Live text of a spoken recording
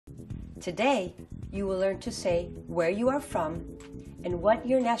Today, you will learn to say where you are from and what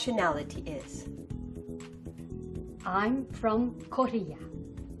your nationality is. I'm from Korea.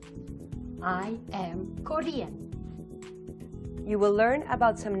 I am Korean. You will learn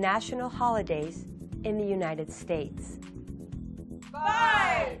about some national holidays in the United States.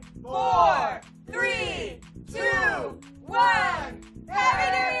 5, 4, 3, 2, 1.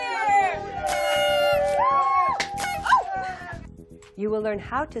 Happy New Year! You will learn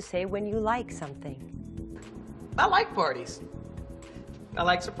how to say when you like something. I like parties. I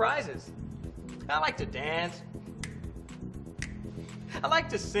like surprises. I like to dance. I like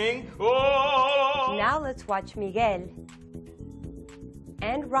to sing. Oh! Now let's watch Miguel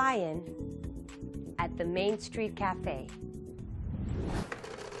and Ryan at the Main Street Cafe.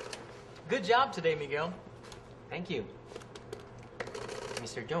 Good job today, Miguel. Thank you.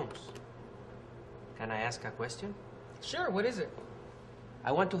 Mr. Jones, can I ask a question? Sure, what is it?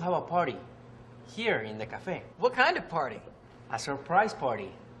 I want to have a party here in the cafe. What kind of party? A surprise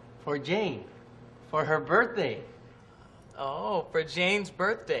party for Jane, for her birthday. Oh, for Jane's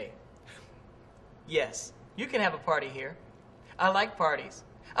birthday. Yes, you can have a party here. I like parties.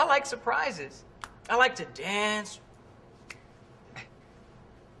 I like surprises. I like to dance.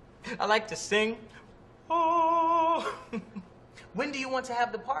 I like to sing. Oh! When do you want to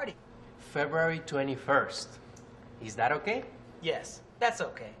have the party? February 21st. Is that okay? Yes, that's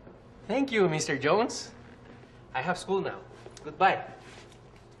okay. Thank you, Mr. Jones. I have school now. Goodbye.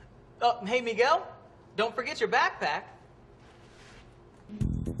 Hey, Miguel, don't forget your backpack.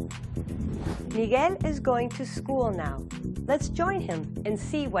 Miguel is going to school now. Let's join him and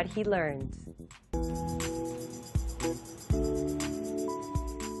see what he learns.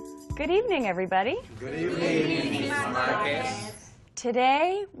 Good evening, everybody. Good evening, Ms. Marquez.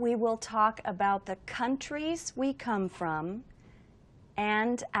 Today, we will talk about the countries we come from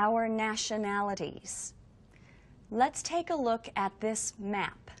and our nationalities. Let's take a look at this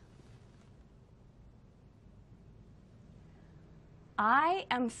map. I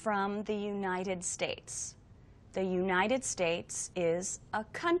am from the United States. The United States is a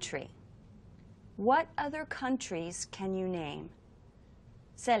country. What other countries can you name?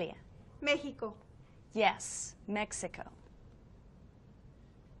 Celia. México. Yes, Mexico.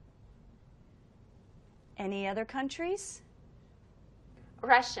 Any other countries?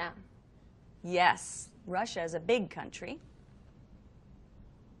 Russia. Yes, Russia is a big country.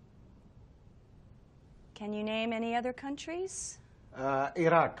 Can you name any other countries?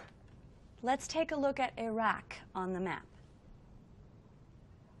 Iraq. Let's take a look at Iraq on the map.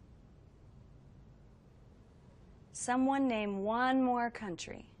 Someone name one more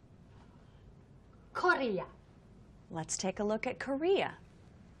country. Korea. Let's take a look at Korea.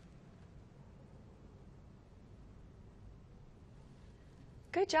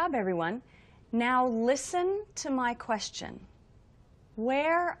 Good job, everyone. Now listen to my question.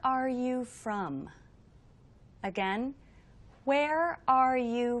 Where are you from? Again, where are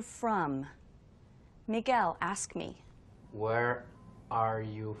you from? Miguel, ask me. Where are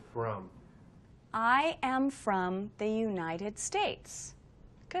you from? I am from the United States.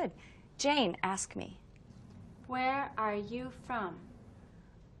 Good. Jane, ask me. Where are you from?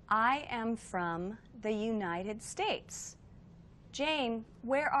 I am from the United States. Jane,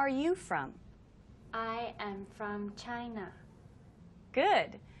 where are you from? I am from China.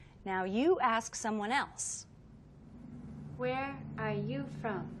 Good. Now you ask someone else. Where are you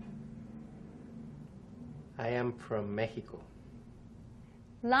from? I am from Mexico.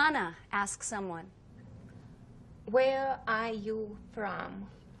 Lana, ask someone. Where are you from?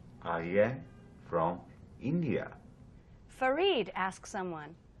 I am from India. Farid, ask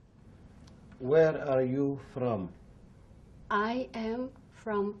someone. Where are you from? I am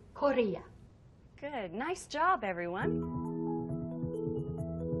from Korea. Good. Nice job, everyone.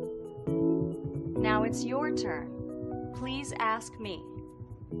 Now it's your turn. Please ask me.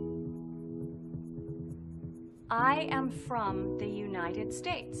 I am from the United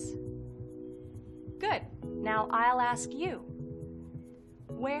States. Good. Now I'll ask you.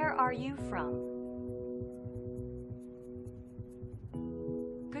 Where are you from?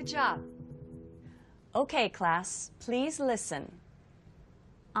 Good job. Okay, class, please listen.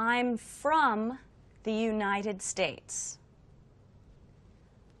 I'm from the United States.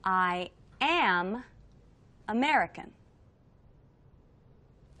 I am American.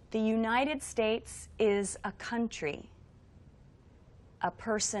 The United States is a country. A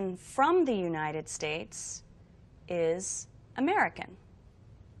person from the United States is American.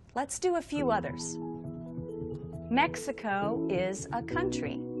 Let's do a few others. Mexico is a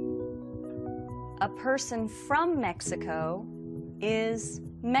country. A person from Mexico is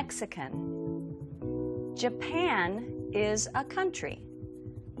Mexican. Japan is a country.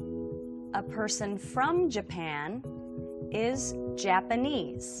 A person from Japan is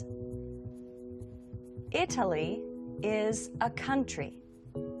Japanese. Italy is a country.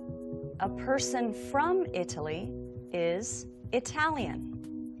 A person from Italy is Italian.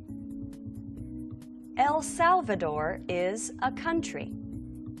 El Salvador is a country.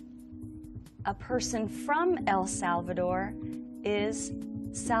 A person from El Salvador is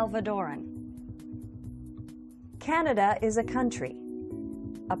Salvadoran. Canada is a country.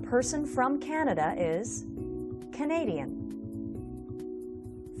 A person from Canada is Canadian.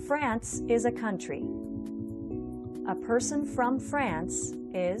 France is a country. A person from France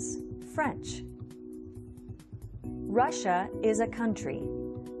is French. Russia is a country.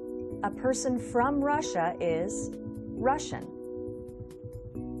 A person from Russia is Russian.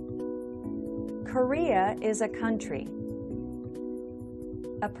 Korea is a country.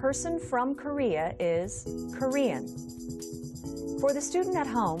 A person from Korea is Korean. For the student at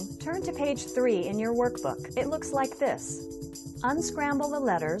home, turn to page 3 in your workbook. It looks like this. Unscramble the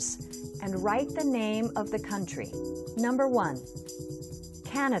letters and write the name of the country. Number 1,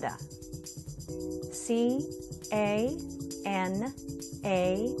 Canada. C-A-N-A-D-A.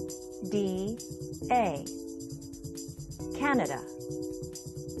 Canada.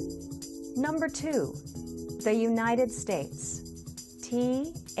 Number 2, the United States.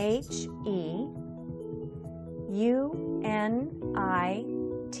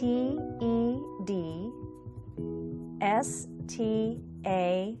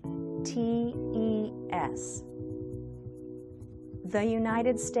 T-H-E-U-N-I-T-E-D-S-T-A-T-E-S. The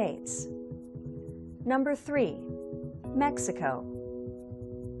United States. Number 3, Mexico.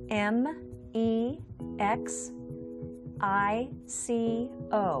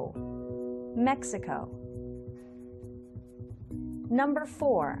 M-E-X-I-C-O. Mexico. Number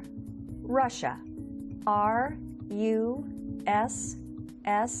 4, Russia. R-U-S-S-I-A.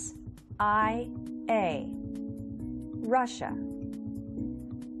 Russia.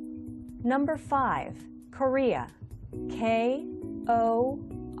 Number 5, Korea. K-O-R-E-A.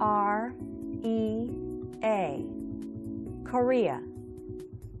 Korea.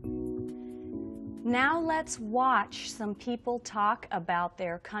 Now let's watch some people talk about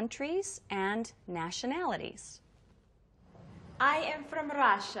their countries and nationalities. I am from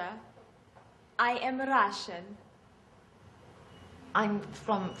Russia. I am Russian. I'm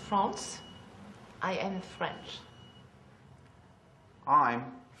from France. I am French. I'm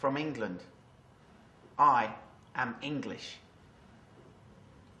from England. I am English.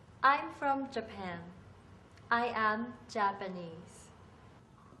 I'm from Japan. I am Japanese.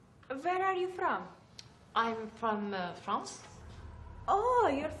 Where are you from? I'm from France. Oh,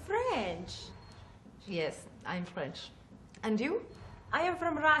 you're French. Yes, I'm French. And you? I am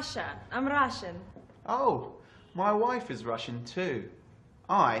from Russia. I'm Russian. Oh, my wife is Russian too.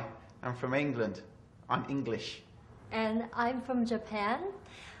 I am from England. I'm English. And I'm from Japan.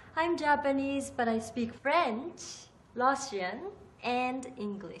 I'm Japanese, but I speak French, Russian, and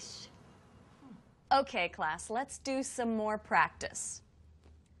English. Okay, class, let's do some more practice.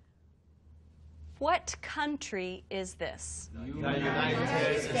 What country is this? The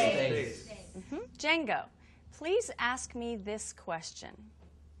United States. Django, please ask me this question.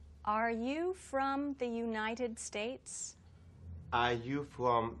 Are you from the United States? Are you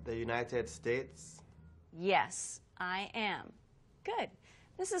from the United States? Yes, I am. Good.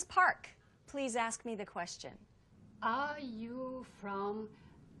 Mrs. Park, please ask me the question. Are you from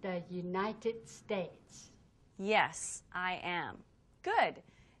the United States? Yes, I am. Good.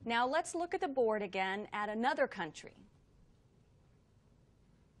 Now let's look at the board again at another country.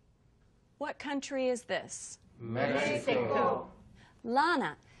 What country is this? Mexico.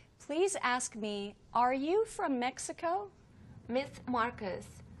 Lana, please ask me, are you from Mexico? Miss Marcus,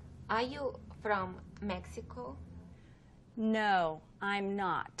 are you from Mexico? No, I'm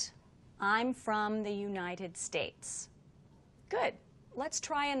not. I'm from the United States. Good. Let's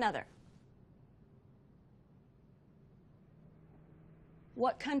try another.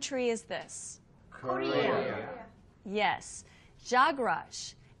 What country is this? Korea. Yes.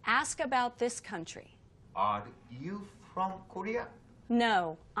 Jagraj, ask about this country. Are you from Korea?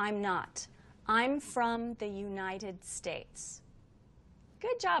 No, I'm not. I'm from the United States.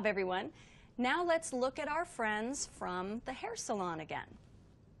 Good job, everyone. Now let's look at our friends from the hair salon again.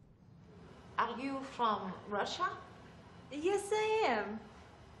 Are you from Russia? Yes, I am.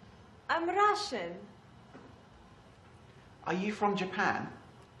 I'm Russian. Are you from Japan?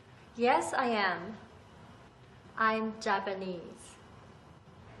 Yes, I am. I'm Japanese.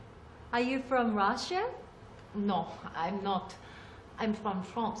 Are you from Russia? No, I'm not. I'm from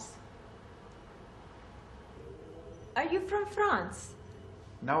France. Are you from France?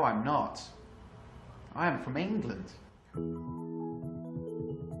 No, I'm not. I am from England.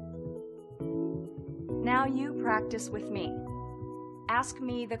 Now you practice with me. Ask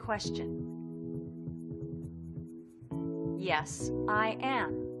me the question. Yes, I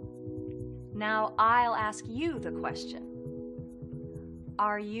am. Now I'll ask you the question.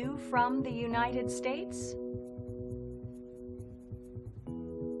 Are you from the United States?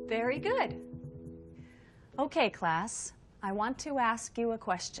 Very good. Okay, class, I want to ask you a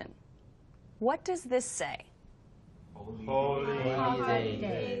question. What does this say?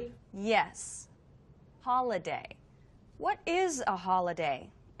 Holiday. Yes, holiday. What is a holiday?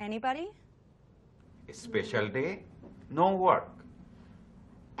 Anybody? A special day, no work.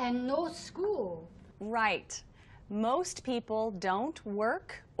 And no school. Right. Most people don't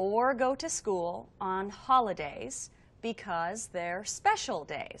work or go to school on holidays because they're special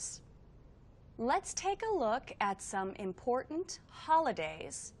days. Let's take a look at some important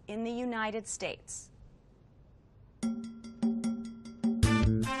holidays in the United States.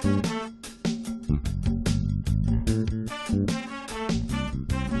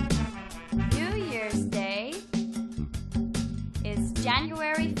 New Year's Day is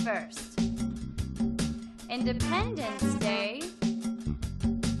January 1st. Independence Day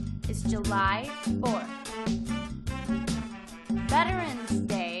is July 4th. Veterans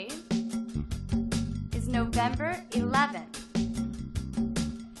Day is November 11th.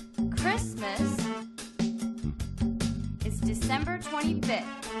 Christmas is December 25th.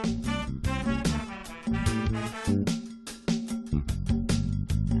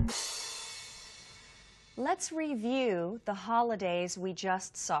 Let's review the holidays we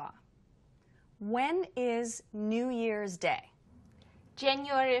just saw. When is New Year's Day?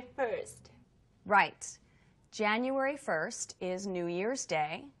 January 1st. Right. January 1st is New Year's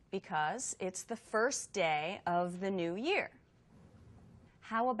Day because it's the first day of the new year.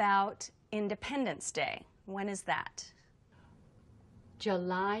 How about Independence Day? When is that?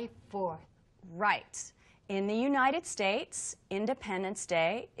 July 4th. Right. In the United States, Independence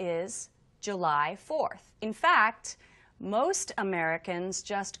Day is July 4th. In fact, most Americans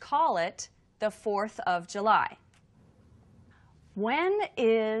just call it the 4th of July. When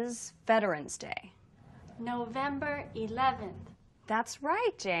is Veterans Day? November 11th. That's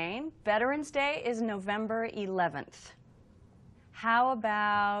right, Jane. Veterans Day is November 11th. How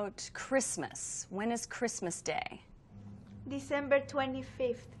about Christmas? When is Christmas Day? December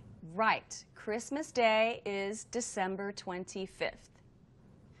 25th. Right. Christmas Day is December 25th.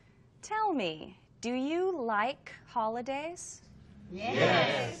 Tell me, do you like holidays?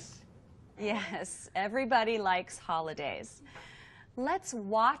 Yes. Yes, everybody likes holidays. Let's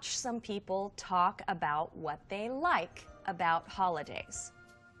watch some people talk about what they like about holidays.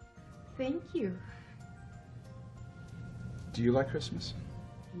 Thank you. Do you like Christmas?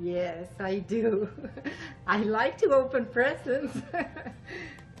 Yes, I do. I like to open presents.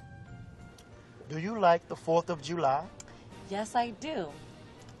 Do you like the 4th of July? Yes, I do.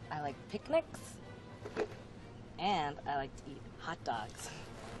 I like picnics, and I like to eat hot dogs.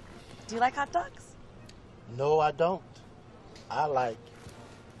 Do you like hot dogs? No, I don't. I like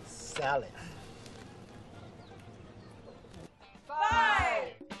salad. 5,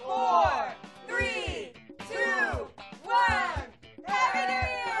 4, 3, 2, 1. Happy New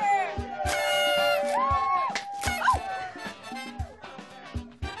Year!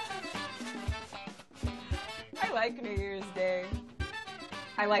 I like New Year's Day.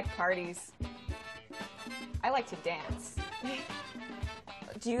 I like parties. I like to dance.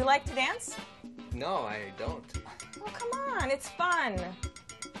 Do you like to dance? No, I don't. Well, come on, it's fun.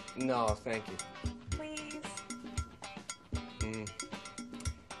 No, thank you. Please.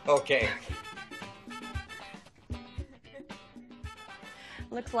 Okay.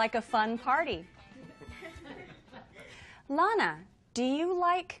 Looks like a fun party. Lana, do you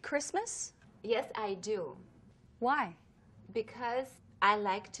like Christmas? Yes, I do. Why? Because I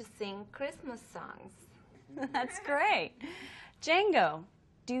like to sing Christmas songs. That's great. Django,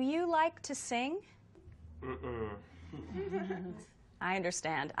 do you like to sing? I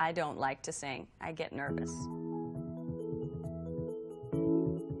understand. I don't like to sing. I get nervous.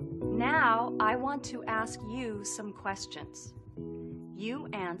 Now, I want to ask you some questions. You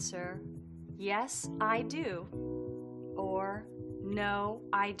answer, yes, I do, or no,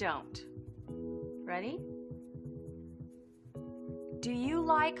 I don't. Ready? Do you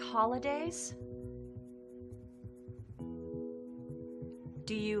like holidays?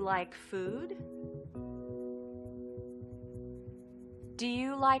 Do you like food? Do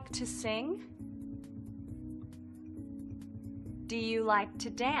you like to sing? Do you like to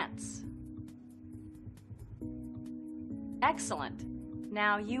dance? Excellent.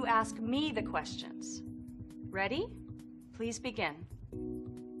 Now you ask me the questions. Ready? Please begin.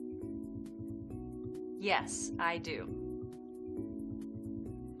 Yes, I do.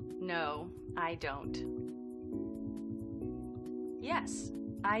 No, I don't. Yes,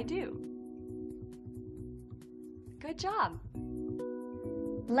 I do. Good job.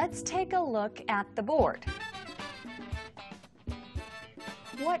 Let's take a look at the board.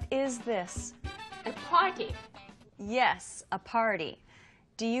 What is this? A party. Yes, a party.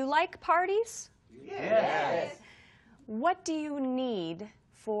 Do you like parties? Yes. What do you need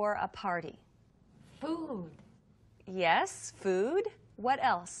for a party? Food. Yes, food. What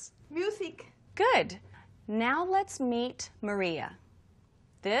else? Music. Good. Now let's meet Maria.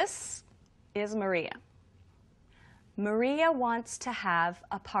 This is Maria. Maria wants to have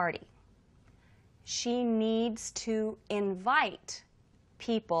a party. She needs to invite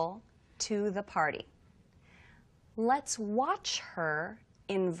people to the party. Let's watch her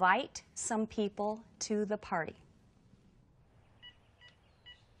invite some people to the party.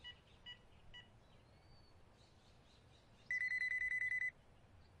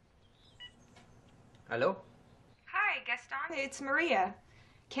 Hello? Hi, Gaston. It's Maria.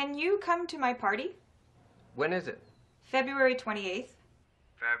 Can you come to my party? When is it? February 28th.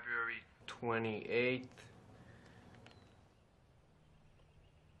 February 28th.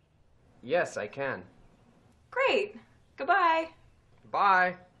 Yes, I can. Great. Goodbye.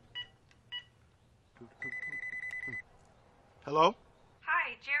 Bye. Hello?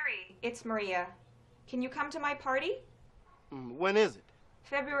 Hi, Jerry. It's Maria. Can you come to my party? When is it?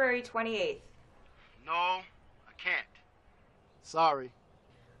 February 28th. No, I can't. Sorry.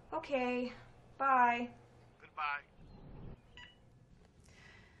 Okay. Bye. Goodbye.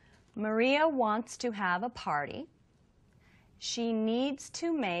 Maria wants to have a party. She needs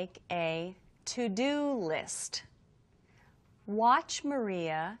to make a to-do list. Watch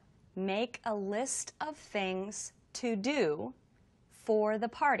Maria make a list of things to do for the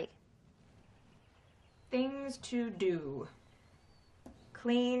party. Things to do.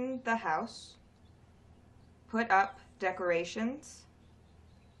 Clean the house. Put up decorations.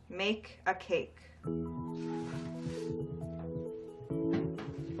 Make a cake.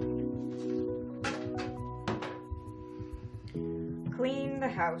 Clean the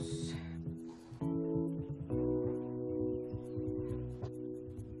house.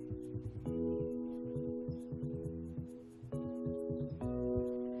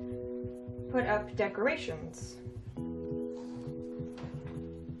 Put up decorations.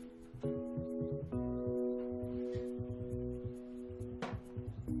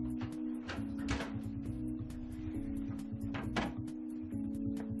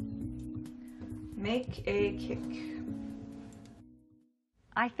 Make a cake.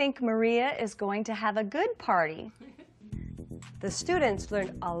 I think Maria is going to have a good party. The students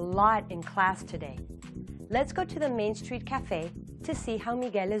learned a lot in class today. Let's go to the Main Street Cafe to see how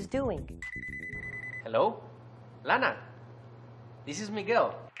Miguel is doing. Hello? Lana, this is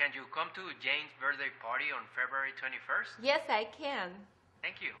Miguel. Can you come to Jane's birthday party on February 21st? Yes, I can.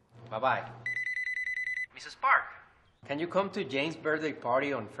 Thank you. Bye-bye. Mrs. Park, can you come to Jane's birthday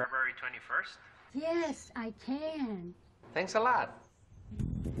party on February 21st? Yes, I can. Thanks a lot.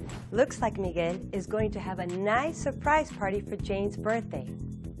 Looks like Miguel is going to have a nice surprise party for Jane's birthday.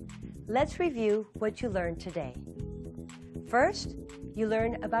 Let's review what you learned today. First, you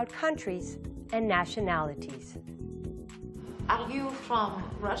learned about countries and nationalities. Are you from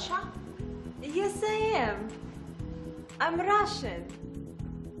Russia? Yes, I am. I'm Russian.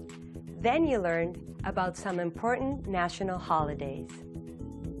 Then you learned about some important national holidays.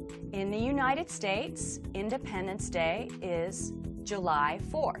 In the United States, Independence Day is July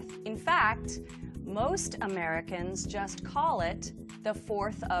 4th. In fact, most Americans just call it the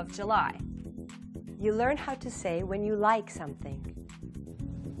 4th of July. You learn how to say when you like something.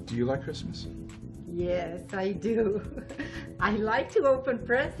 Do you like Christmas? Yes, I do. I like to open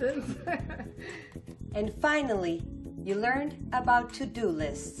presents. And finally, you learned about to-do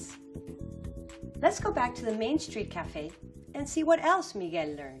lists. Let's go back to the Main Street Cafe and see what else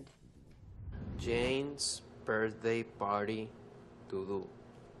Miguel learned. Jane's birthday party to do.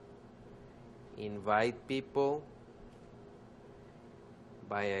 Invite people.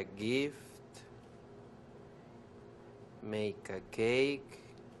 Buy a gift. Make a cake.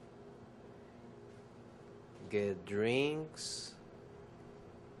 Get drinks.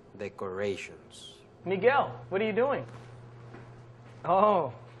 Decorations. Miguel, what are you doing?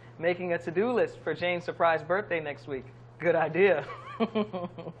 Oh, making a to-do list for Jane's surprise birthday next week. Good idea.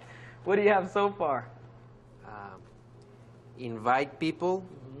 What do you have so far? invite people,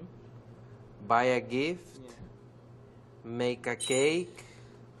 buy a gift, make a cake,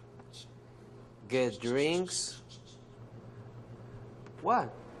 get drinks.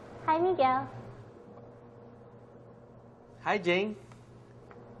 What? Hi, Miguel. Hi, Jane.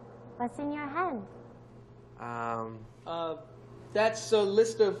 What's in your hand? That's a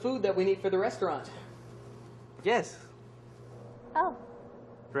list of food that we need for the restaurant. Yes. Oh,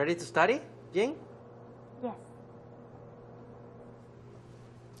 Ready to study, Jane? yes.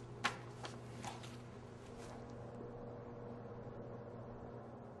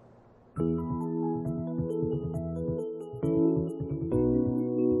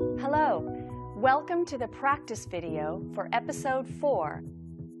 Hello, welcome to the practice video for episode 4.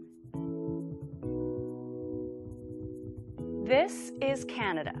 This is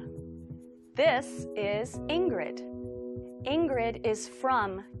Canada. This is Ingrid. Ingrid is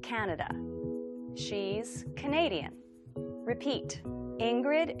from Canada. She's Canadian. Repeat.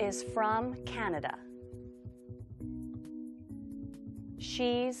 Ingrid is from Canada.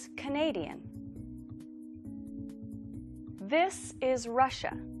 She's Canadian. This is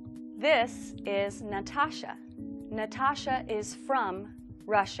Russia. This is Natasha. Natasha is from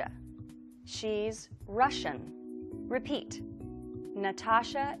Russia. She's Russian. Repeat.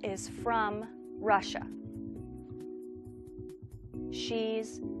 Natasha is from Russia.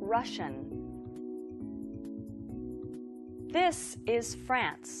 She's Russian. This is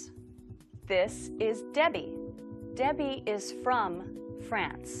France. This is Debbie. Debbie is from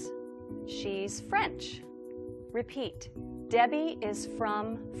France. She's French. Repeat. Debbie is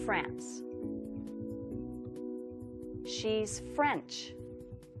from France. She's French.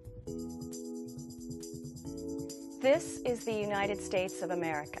 This is the United States of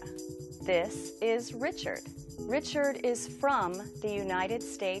America. This is Richard. Richard is from the United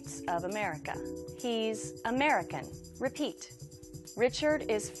States of America. He's American. Repeat. Richard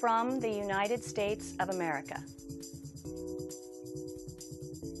is from the United States of America.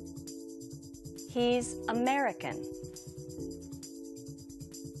 He's American.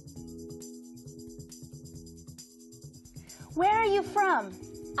 Where are you from?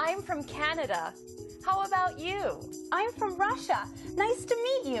 I'm from Canada. How about you? I'm from Russia. Nice to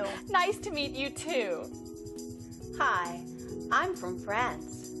meet you. Nice to meet you too. Hi, I'm from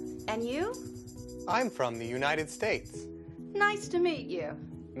France. And you? I'm from the United States. Nice to meet you.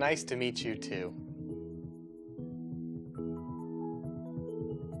 Nice to meet you too.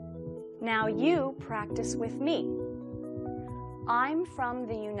 Now you practice with me. I'm from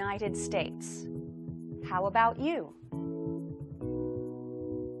the United States. How about you?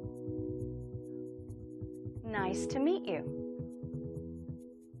 Nice to meet you.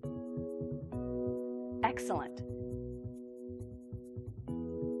 Excellent.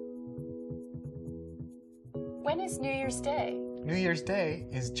 When is New Year's Day? New Year's Day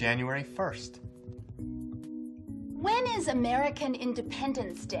is January 1st. When is American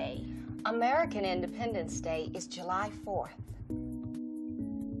Independence Day? American Independence Day is July 4th.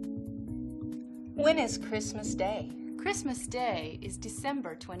 When is Christmas Day? Christmas Day is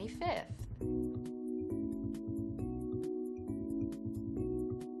December 25th.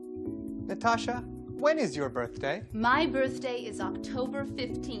 Natasha, when is your birthday? My birthday is October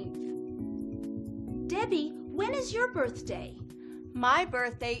 15th. Debbie, when is your birthday? My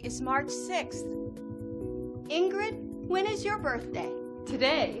birthday is March 6th. Ingrid, when is your birthday?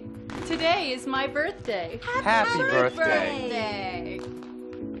 Today. Today is my birthday. Happy birthday.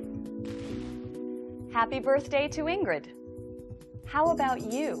 Happy birthday to Ingrid. How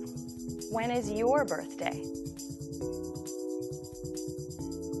about you? When is your birthday?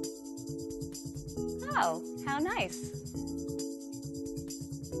 Oh, how nice.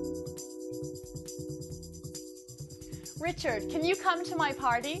 Richard, can you come to my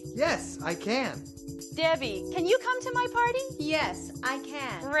party? Yes, I can. Debbie, can you come to my party? Yes, I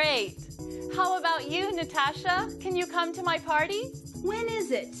can. Great. How about you, Natasha? Can you come to my party? When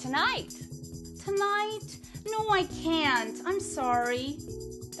is it? Tonight. Tonight? No, I can't. I'm sorry.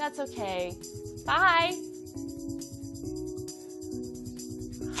 That's okay. Bye.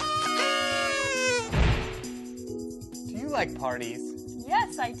 Do you like parties?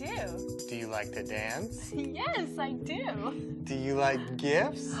 Yes, I do. Do you like to dance? Yes, I do. Do you like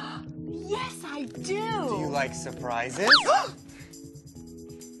gifts? Yes, I do. Do you like surprises?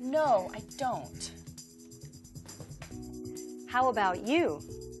 No, I don't. How about you?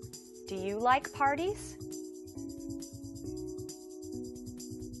 Do you like parties?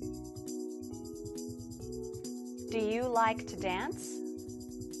 Do you like to dance?